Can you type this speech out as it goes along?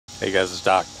Hey guys, it's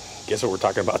Doc. Guess what we're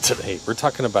talking about today? We're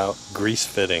talking about grease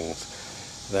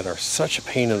fittings that are such a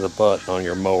pain in the butt on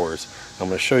your mowers. I'm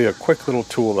going to show you a quick little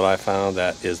tool that I found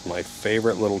that is my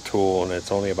favorite little tool, and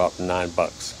it's only about $9.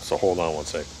 So hold on one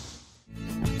sec.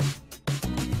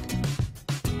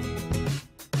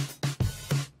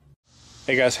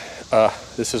 Hey guys,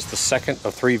 this is the second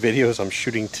of 3 videos I'm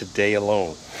shooting today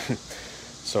alone.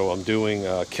 So I'm doing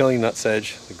Killing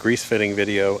Nutsedge, the grease fitting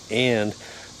video, and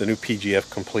the new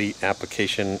PGF Complete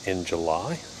application in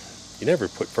July. You never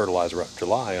put fertilizer up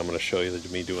July. I'm going to show you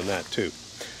me doing that too.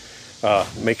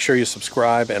 Make sure you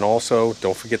subscribe, and also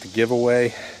don't forget the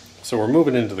giveaway. So we're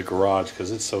moving into the garage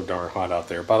because it's so darn hot out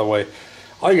there. By the way,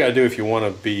 all you got to do if you want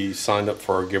to be signed up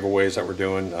for our giveaways that we're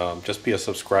doing, just be a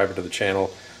subscriber to the channel.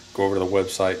 Go over to the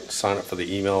website, sign up for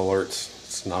the email alerts.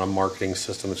 It's not a marketing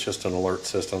system, it's just an alert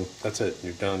system. That's it,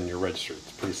 you're done, you're registered.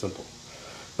 It's pretty simple.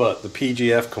 But the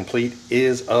PGF Complete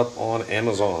is up on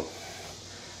Amazon.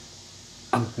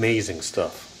 Amazing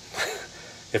stuff.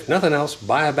 If nothing else,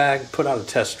 buy a bag, put out a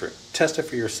test strip. Test it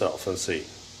for yourself and see.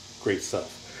 Great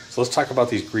stuff. So let's talk about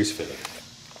these grease fittings.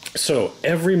 So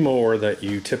every mower that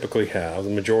you typically have,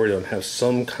 the majority of them have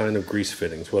some kind of grease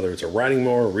fittings, whether it's a riding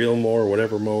mower, reel mower,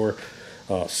 whatever mower.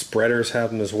 Spreaders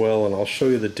have them as well, and I'll show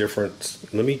you the difference.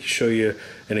 Let me show you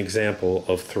an example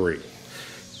of 3.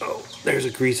 Oh, there's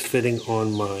a grease fitting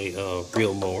on my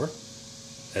reel mower,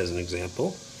 as an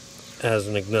example. As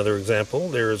another example,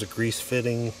 there is a grease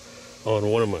fitting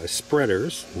on one of my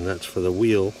spreaders, and that's for the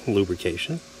wheel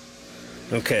lubrication.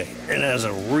 Okay, and as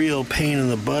a real pain in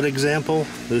the butt example,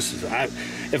 this is,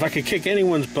 if I could kick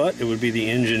anyone's butt, it would be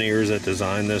the engineers that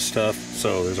designed this stuff.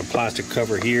 So there's a plastic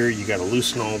cover here. You got to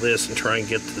loosen all this and try and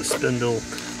get to the spindle.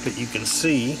 But you can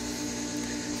see,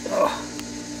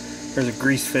 oh, there's a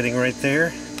grease fitting right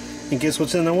there. And guess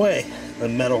what's in the way? The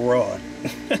metal rod.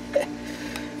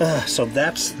 So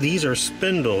these are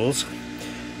spindles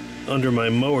under my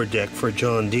mower deck for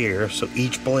John Deere. So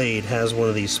each blade has one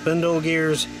of these spindle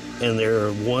gears, and there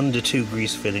are 1 to 2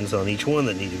 grease fittings on each one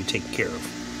that need to be taken care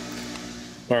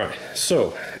of. Alright,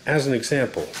 so as an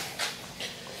example,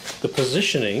 the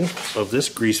positioning of this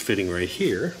grease fitting right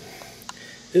here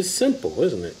is simple,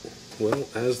 isn't it? Well,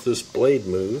 as this blade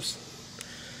moves,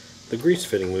 the grease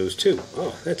fitting moves too.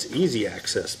 Oh, that's easy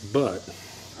access, but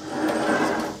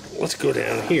let's go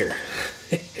down here.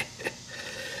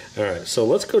 Alright, so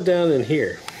let's go down in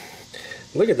here.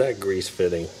 Look at that grease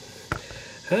fitting.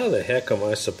 How the heck am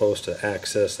I supposed to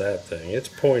access that thing? It's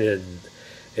pointed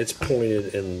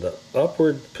in the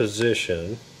upward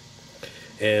position,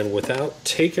 and without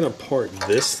taking apart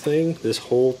this thing, this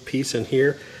whole piece in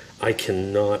here, I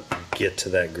cannot get to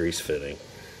that grease fitting.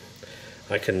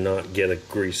 I cannot get a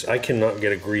grease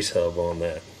hub on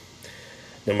that,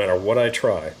 no matter what I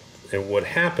try. And what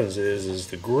happens is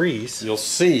the grease,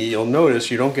 you'll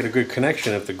notice you don't get a good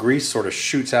connection if the grease sort of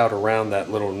shoots out around that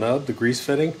little nub, the grease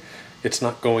fitting. It's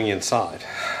not going inside.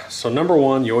 So number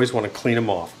 1, you always want to clean them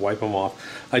off, wipe them off.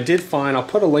 I did find, I'll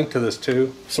put a link to this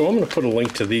too. So I'm going to put a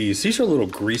link to these. These are little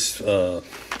grease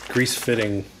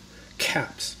fitting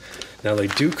caps. Now they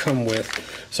do come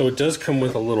with, so it does come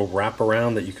with a little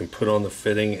wraparound that you can put on the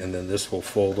fitting, and then this will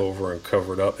fold over and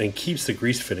cover it up and keeps the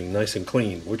grease fitting nice and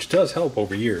clean, which does help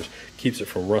over years, keeps it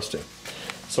from rusting.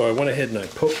 So I went ahead and I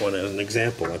put one as an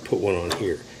example. I put one on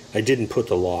here. I didn't put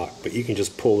the lock, but you can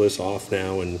just pull this off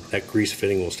now, and that grease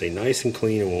fitting will stay nice and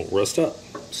clean and won't rust up.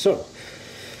 So,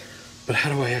 but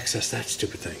how do I access that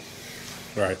stupid thing?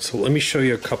 Alright, so let me show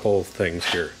you a couple of things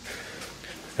here.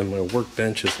 And my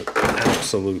workbench is an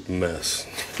absolute mess.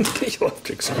 You'll have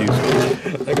to excuse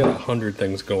me. I got 100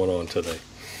 things going on today.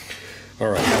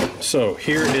 Alright, so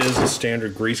here is a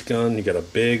standard grease gun. You got a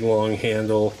big long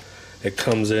handle. It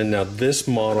comes in, now this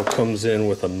model comes in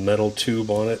with a metal tube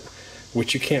on it,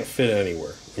 which you can't fit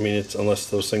anywhere. I mean, it's unless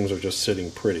those things are just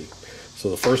sitting pretty. So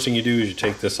the first thing you do is you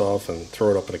take this off and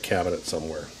throw it up in a cabinet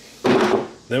somewhere.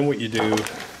 Then what you do,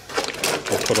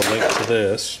 I'll put a link to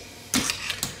this.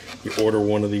 You order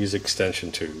one of these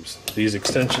extension tubes. These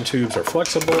extension tubes are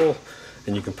flexible,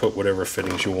 and you can put whatever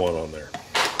fittings you want on there.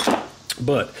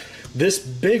 But this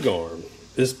big arm,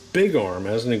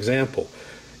 as an example,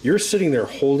 you're sitting there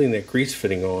holding that grease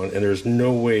fitting on, and there's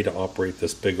no way to operate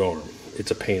this big arm. It's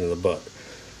a pain in the butt.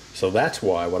 So that's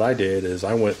why what I did is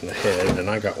I went ahead and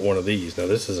I got one of these. Now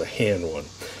this is a hand one.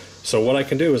 So what I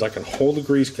can do is I can hold the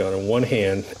grease gun in one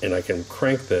hand, and I can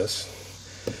crank this,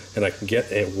 and I can get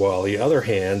it while the other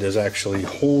hand is actually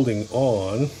holding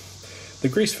on the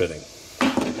grease fitting.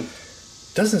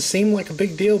 Doesn't seem like a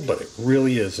big deal, but it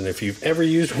really is. And if you've ever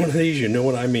used one of these, you know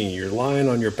what I mean. You're lying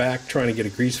on your back trying to get a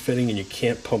grease fitting, and you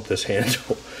can't pump this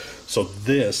handle. So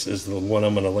this is the one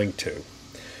I'm going to link to.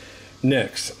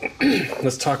 Next,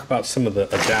 let's talk about some of the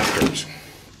adapters.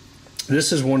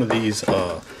 This is one of these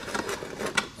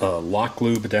lock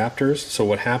lube adapters. So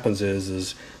what happens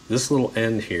is this little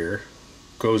end here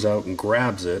goes out and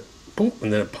grabs it, boom,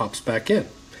 and then it pops back in.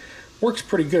 Works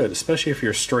pretty good, especially if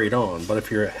you're straight on, but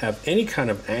if you have any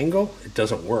kind of angle, it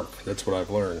doesn't work. That's what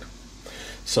I've learned.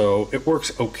 So it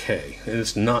works okay, and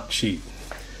it's not cheap.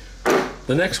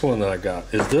 The next one that I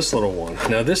got is this little one.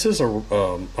 Now this is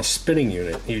a spinning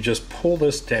unit. You just pull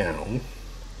this down,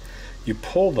 you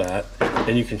pull that,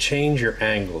 and you can change your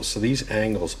angles. So these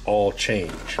angles all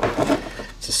change.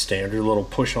 It's a standard little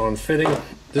push-on fitting.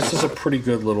 This is a pretty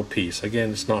good little piece.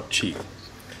 Again, it's not cheap.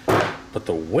 But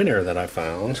the winner that I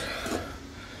found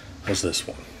was this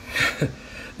one.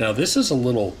 Now this is a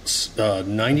little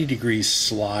 90 degree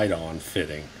slide-on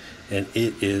fitting. And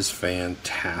it is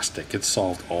fantastic. It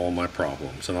solved all my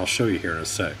problems, and I'll show you here in a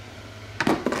sec.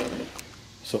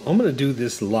 So I'm going to do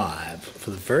this live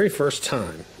for the very first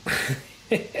time.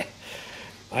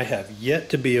 I have yet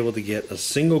to be able to get a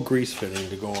single grease fitting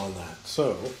to go on that.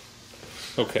 So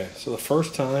the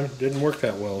first time didn't work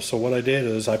that well. So what I did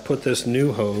is I put this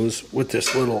new hose with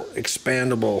this little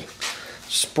expandable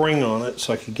spring on it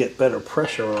so I could get better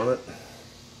pressure on it.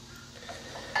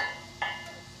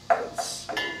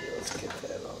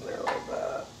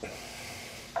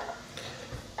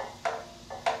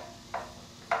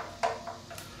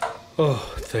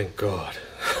 Oh, thank God.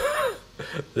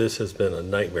 This has been a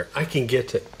nightmare. I can get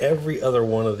to every other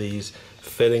one of these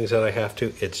fittings that I have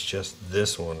to. It's just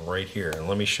this one right here. And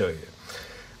let me show you.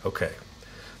 Okay,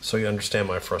 so you understand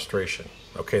my frustration.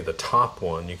 Okay, the top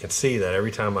one, you can see that every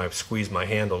time I squeeze my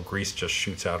handle, grease just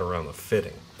shoots out around the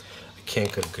fitting. I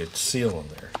can't get a good seal in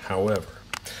there. However,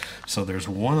 so there's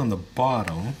one on the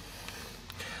bottom.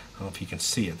 I don't know if you can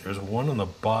see it. There's one on the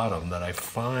bottom that I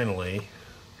finally...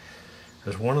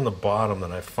 There's one on the bottom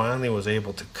that I finally was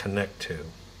able to connect to.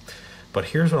 But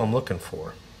here's what I'm looking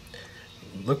for.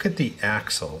 Look at the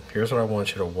axle. Here's what I want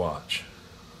you to watch.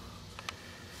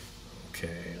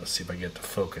 Okay, let's see if I get to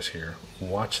focus here.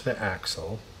 Watch the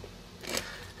axle,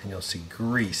 and you'll see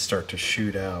grease start to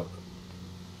shoot out.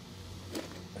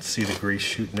 See the grease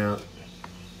shooting out?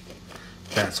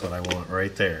 That's what I want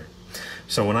right there.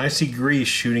 So when I see grease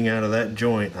shooting out of that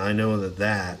joint, I know that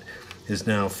that is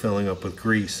now filling up with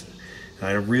grease.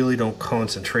 I really don't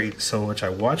concentrate so much. I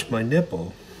watch my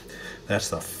nipple. That's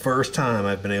the first time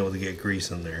I've been able to get grease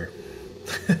in there.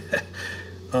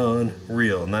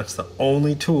 Unreal. And that's the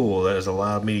only tool that has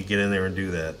allowed me to get in there and do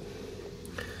that.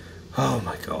 Oh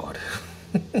my God.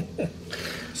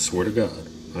 Swear to God,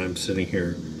 I'm sitting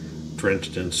here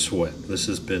drenched in sweat. This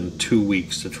has been 2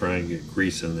 weeks to try and get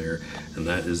grease in there, and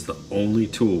that is the only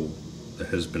tool that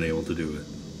has been able to do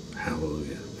it.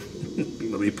 Hallelujah.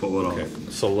 Let me pull it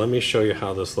off. So let me show you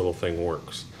how this little thing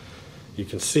works. You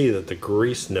can see that the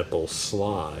grease nipple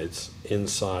slides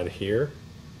inside here.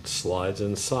 It slides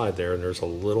inside there, and there's a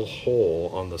little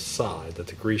hole on the side that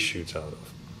the grease shoots out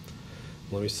of.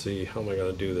 Let me see, how am I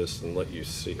going to do this and let you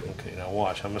see? Okay, now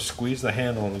watch. I'm going to squeeze the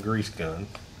handle on the grease gun.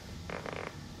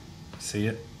 See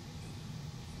it?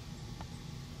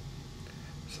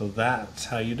 So that's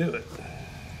how you do it.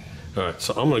 Alright,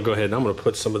 so I'm going to go ahead and I'm going to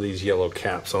put some of these yellow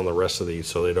caps on the rest of these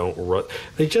so they don't rust.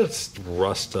 They just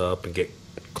rust up and get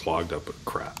clogged up with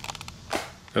crap.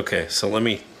 Okay, so let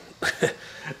me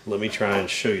let me try and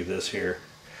show you this here.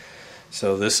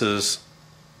 So that's the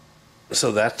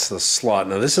slot.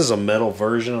 Now this is a metal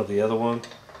version of the other one.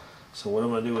 So what I'm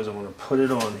going to do is I'm going to put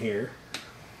it on here,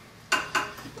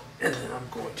 and then I'm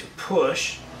going to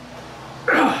push.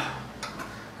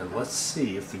 And let's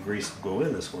see if the grease will go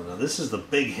in this one. Now this is the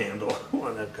big handle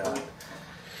one I've got.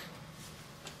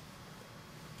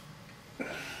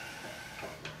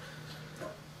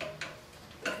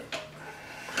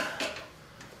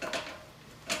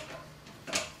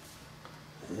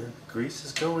 And grease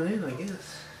is going in, I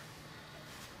guess.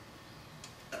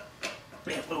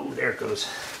 Man, oh, there it goes.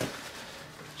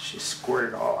 She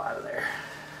squirted all out of there.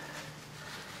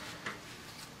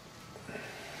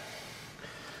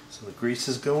 So the grease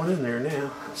is going in there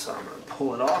now, so I'm going to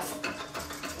pull it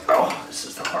off. Oh, this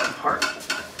is the hard part.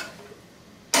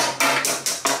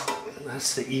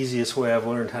 That's the easiest way I've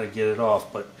learned how to get it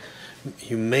off, but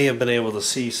you may have been able to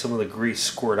see some of the grease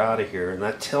squirt out of here, and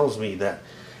that tells me that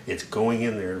it's going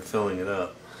in there and filling it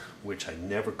up, which I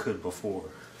never could before.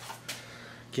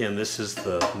 Again, this is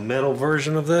the metal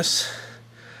version of this.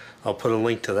 I'll put a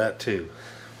link to that too.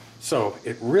 So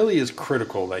it really is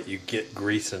critical that you get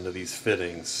grease into these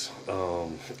fittings.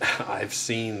 I've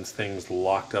seen things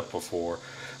locked up before,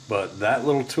 but that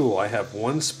little tool, I have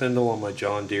one spindle on my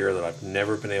John Deere that I've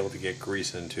never been able to get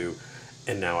grease into,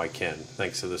 and now I can,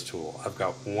 thanks to this tool. I've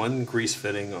got one grease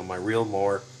fitting on my reel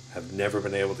mower. I've never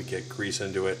been able to get grease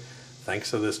into it.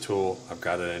 Thanks to this tool, I've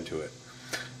got it into it.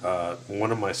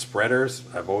 One of my spreaders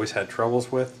I've always had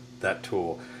troubles with, that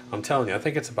tool. I'm telling you, I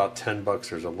think it's about 10 bucks.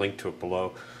 There's a link to it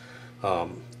below.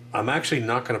 I'm actually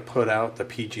not going to put out the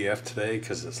PGF today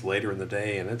because it's later in the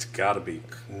day and it's got to be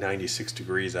 96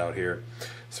 degrees out here.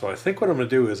 So I think what I'm going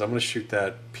to do is I'm going to shoot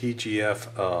that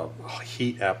PGF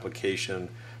heat application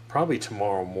probably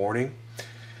tomorrow morning.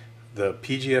 The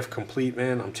PGF Complete,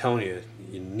 man, I'm telling you,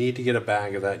 you need to get a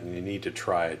bag of that and you need to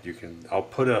try it. I'll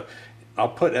put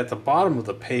at the bottom of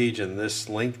the page in this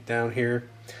link down here,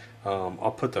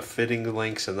 I'll put the fitting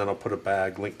links, and then I'll put a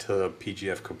bag link to the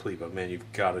PGF Complete. But man,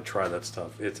 you've got to try that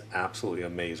stuff. It's absolutely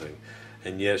amazing.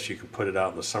 And yes, you can put it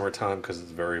out in the summertime because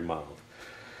it's very mild.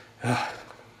 I'm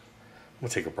gonna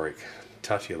take a break.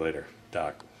 Talk to you later,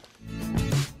 Doc.